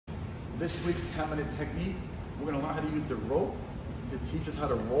This week's 10-minute technique, we're going to learn how to use the rope to teach us how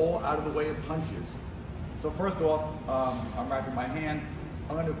to roll out of the way of punches. So first off, I'm wrapping my hand.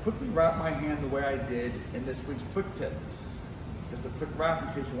 I'm going to quickly wrap my hand the way I did in this week's quick tip. Just a quick wrap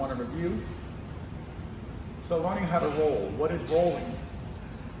in case you want to review. So learning how to roll. What is rolling?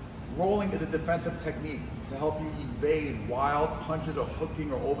 Rolling is a defensive technique to help you evade wild punches or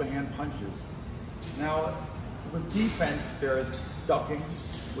hooking or overhand punches. Now, with defense, there's ducking,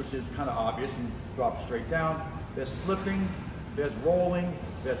 which is kind of obvious, you drop straight down. There's slipping, there's rolling,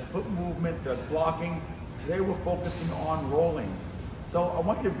 there's foot movement, there's blocking. Today we're focusing on rolling. So I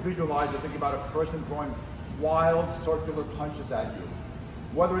want you to visualize or think about a person throwing wild circular punches at you.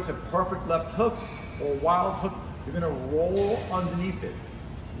 Whether it's a perfect left hook or a wild hook, you're gonna roll underneath it.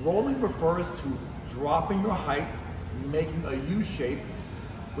 Rolling refers to dropping your height, making a U shape,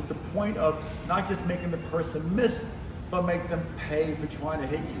 with the point of not just making the person miss, but make them pay for trying to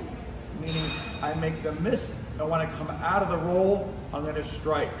hit you. Meaning, I make them miss, and when I come out of the roll, I'm gonna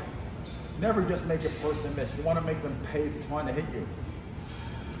strike. Never just make a person miss. You wanna make them pay for trying to hit you.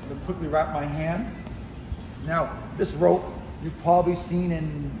 I'm gonna quickly wrap my hand. Now, this rope, you've probably seen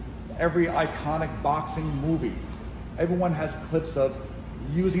in every iconic boxing movie. Everyone has clips of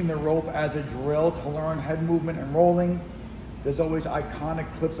using the rope as a drill to learn head movement and rolling. There's always iconic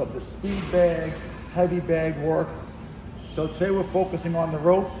clips of the speed bag, heavy bag work. So today we're focusing on the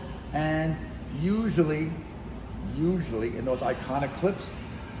rope, and usually in those iconic clips,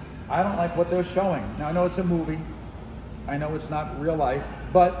 I don't like what they're showing. Now I know it's a movie, I know it's not real life,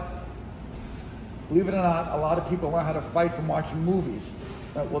 but believe it or not, a lot of people learn how to fight from watching movies.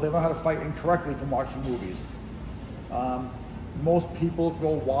 Well, they learn how to fight incorrectly from watching movies. Most people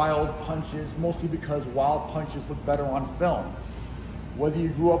throw wild punches, mostly because wild punches look better on film. Whether you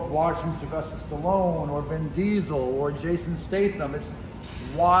grew up watching Sylvester Stallone or Vin Diesel or Jason Statham, it's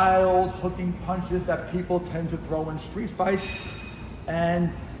wild hooking punches that people tend to throw in street fights.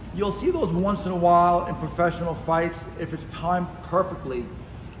 And you'll see those once in a while in professional fights if it's timed perfectly,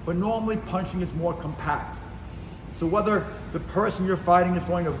 but normally punching is more compact. So whether the person you're fighting is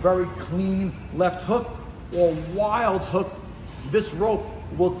throwing a very clean left hook or wild hook, this rope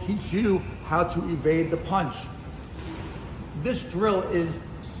will teach you how to evade the punch. This drill is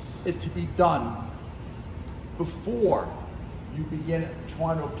to be done before you begin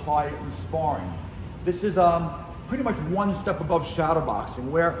trying to apply it in sparring. This is pretty much one step above shadow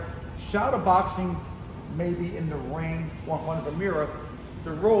boxing, where shadow boxing may be in the ring or in front of a mirror.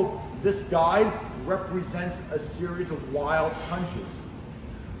 The rope, this guide, represents a series of wild punches.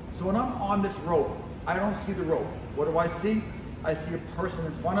 So when I'm on this rope, I don't see the rope. What do I see? I see a person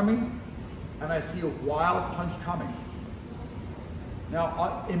in front of me, and I see a wild punch coming.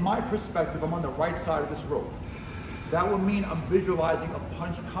 Now, in my perspective, I'm on the right side of this rope. That would mean I'm visualizing a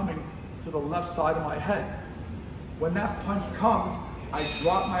punch coming to the left side of my head. When that punch comes, I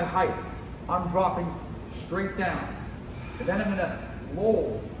drop my height. I'm dropping straight down. And then I'm gonna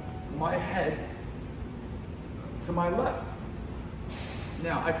roll my head to my left.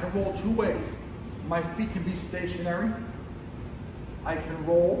 Now, I can roll two ways. My feet can be stationary. I can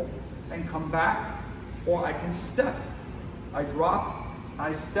roll and come back, or I can step. I drop,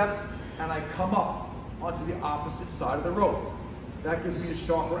 I step, and I come up onto the opposite side of the rope. That gives me a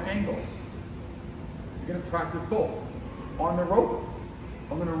sharper angle. You're gonna practice both. On the rope,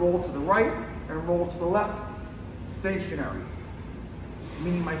 I'm gonna roll to the right and roll to the left, stationary,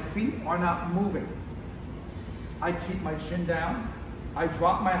 meaning my feet are not moving. I keep my chin down. I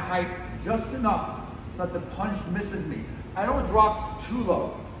drop my height just enough so that the punch misses me. I don't drop too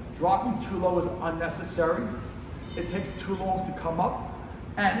low. Dropping too low is unnecessary. It takes too long to come up.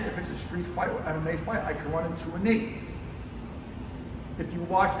 And if it's a street fight or MMA fight, I can run into a knee. If you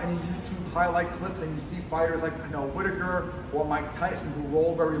watch any YouTube highlight clips and you see fighters like Whitaker or Mike Tyson who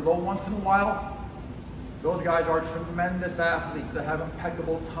roll very low once in a while, those guys are tremendous athletes that have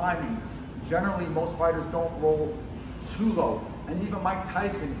impeccable timing. Generally, most fighters don't roll too low. And even Mike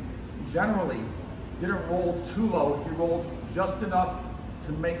Tyson generally didn't roll too low. He rolled just enough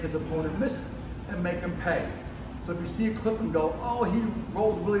to make his opponent miss and make him pay. So if you see a clip and go, oh, he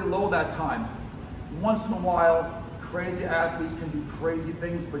rolled really low that time. Once in a while, crazy athletes can do crazy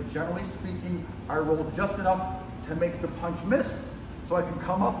things, but generally speaking, I roll just enough to make the punch miss so I can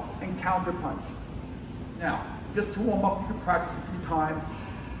come up and counter punch. Now, just to warm up, you can practice a few times,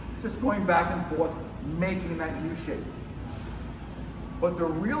 just going back and forth, making that U shape. But the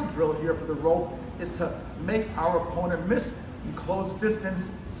real drill here for the rope is to make our opponent miss in close distance,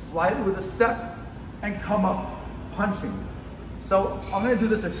 slightly with a step, and come up punching. So I'm going to do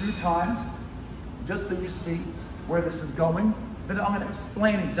this a few times, just so you see where this is going. then I'm going to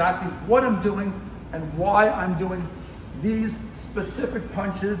explain exactly what I'm doing and why I'm doing these specific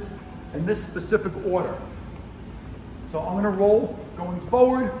punches in this specific order. So I'm going to roll going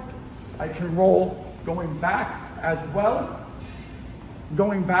forward. I can roll going back as well.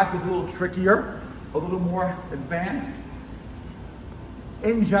 Going back is a little trickier, a little more advanced.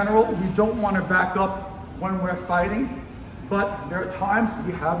 In general, we don't want to back up when we're fighting, but there are times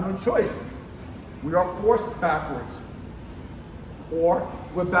we have no choice. We are forced backwards, or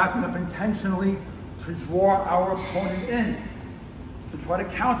we're backing up intentionally to draw our opponent in, to try to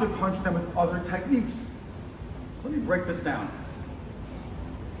counterpunch them with other techniques. So let me break this down.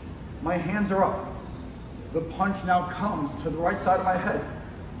 My hands are up. The punch now comes to the right side of my head.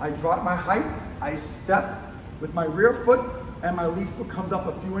 I drop my height, I step with my rear foot, and my lead foot comes up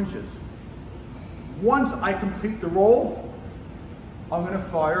a few inches. Once I complete the roll, I'm going to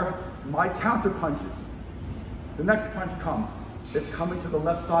fire my counter punches. The next punch comes. It's coming to the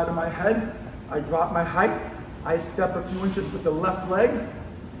left side of my head. I drop my height. I step a few inches with the left leg.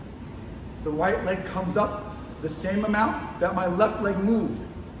 The right leg comes up the same amount that my left leg moved.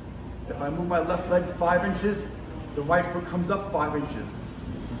 If I move my left leg 5 inches, the right foot comes up 5 inches.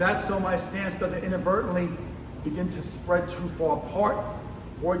 That's so my stance doesn't inadvertently begin to spread too far apart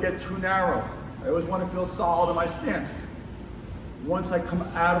or get too narrow. I always want to feel solid in my stance. Once I come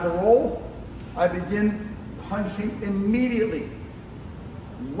out of the roll, I begin punching immediately.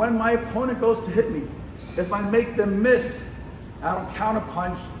 When my opponent goes to hit me, if I make them miss, I don't counter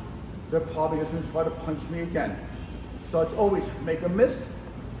punch, they're probably just going to try to punch me again. So it's always make them miss,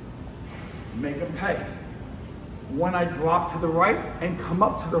 make them pay. When I drop to the right and come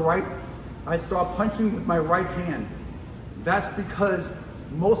up to the right, I start punching with my right hand. That's because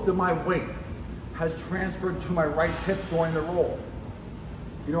most of my weight has transferred to my right hip during the roll.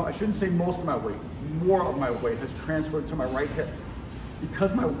 You know, I shouldn't say most of my weight. More of my weight has transferred to my right hip.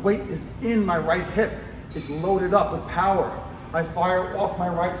 Because my weight is in my right hip, it's loaded up with power. I fire off my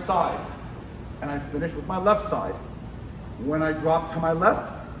right side, and I finish with my left side. When I drop to my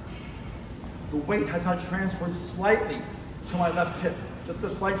left, the weight has now transferred slightly to my left hip, just a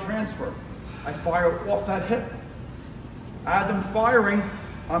slight transfer. I fire off that hip. As I'm firing,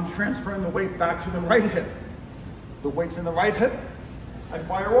 I'm transferring the weight back to the right hip. The weight's in the right hip, I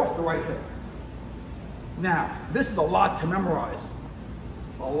fire off the right hip. Now, this is a lot to memorize.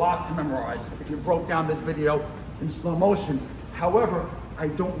 A lot to memorize if you broke down this video in slow motion. However, I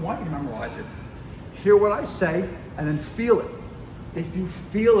don't want you to memorize it. Hear what I say and then feel it. If you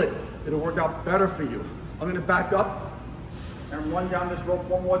feel it, it'll work out better for you. I'm gonna back up and run down this rope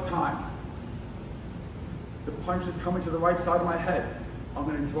one more time. The punch is coming to the right side of my head. I'm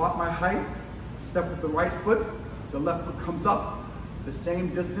gonna drop my height, step with the right foot, the left foot comes up, the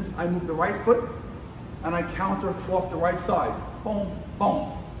same distance, I move the right foot, and I counter off the right side. Boom,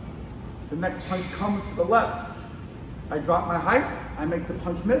 boom. The next punch comes to the left. I drop my height, I make the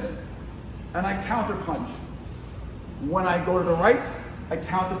punch miss, and I counter punch. When I go to the right, I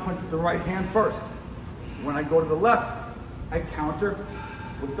counter punch with the right hand first. When I go to the left, I counter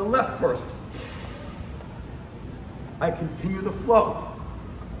with the left first. I continue the flow.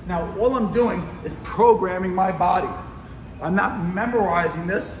 Now, all I'm doing is programming my body. I'm not memorizing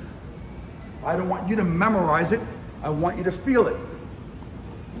this. I don't want you to memorize it. I want you to feel it.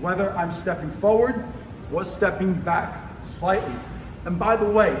 Whether I'm stepping forward or stepping back slightly. And by the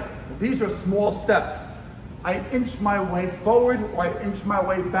way, these are small steps. I inch my way forward or I inch my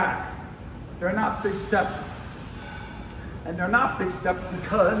way back. They're not big steps. And they're not big steps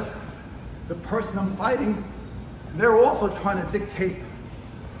because the person I'm fighting, they're also trying to dictate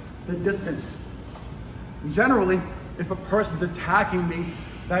the distance. Generally, if a person's attacking me,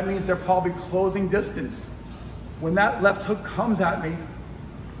 that means they're probably closing distance. When that left hook comes at me,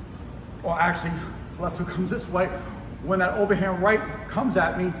 or actually, left hook comes this way, when that overhand right comes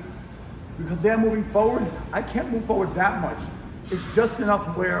at me, because they're moving forward, I can't move forward that much. It's just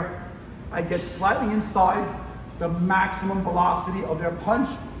enough where I get slightly inside the maximum velocity of their punch,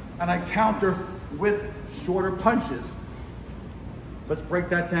 and I counter with shorter punches. Let's break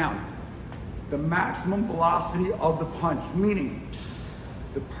that down. The maximum velocity of the punch, meaning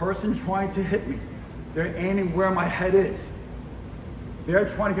the person trying to hit me, they're aiming where my head is. They're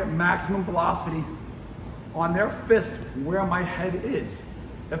trying to get maximum velocity on their fist where my head is.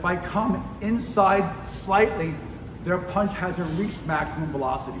 If I come inside slightly, their punch hasn't reached maximum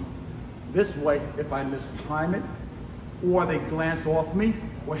velocity. This way, if I mistime it, or they glance off me,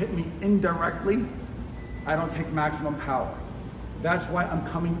 or hit me indirectly, I don't take maximum power. That's why I'm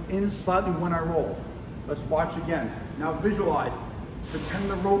coming in slightly when I roll. Let's watch again. Now visualize. Pretend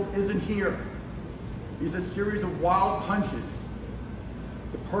the rope isn't here. These are a series of wild punches.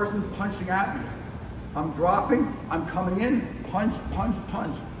 The person's punching at me. I'm dropping, I'm coming in, punch, punch,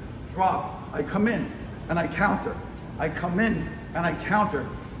 punch, drop. I come in and I counter. I come in and I counter.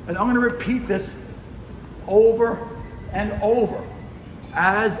 And I'm gonna repeat this over and over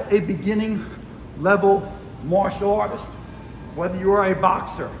as a beginning level martial artist. Whether you are a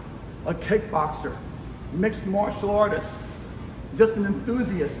boxer, a kickboxer, mixed martial artist, just an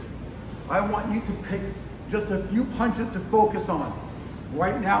enthusiast, I want you to pick just a few punches to focus on.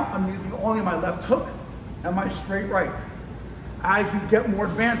 Right now, I'm using only my left hook and my straight right. As you get more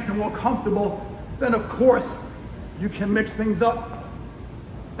advanced and more comfortable, then of course, you can mix things up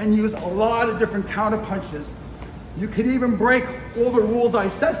and use a lot of different counter punches. You could even break all the rules I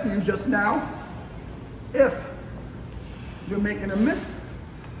set for you just now. If you're making them miss,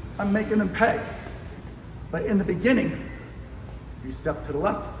 I'm making them pay. But in the beginning, if you step to the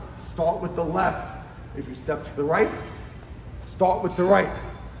left, start with the left. If you step to the right, start with the right.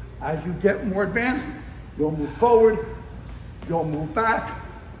 As you get more advanced, you'll move forward, you'll move back,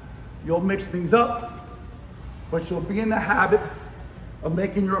 you'll mix things up, but you'll be in the habit of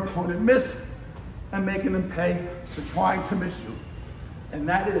making your opponent miss and making them pay for trying to miss you. And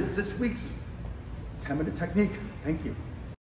that is this week's 10-minute technique. Thank you.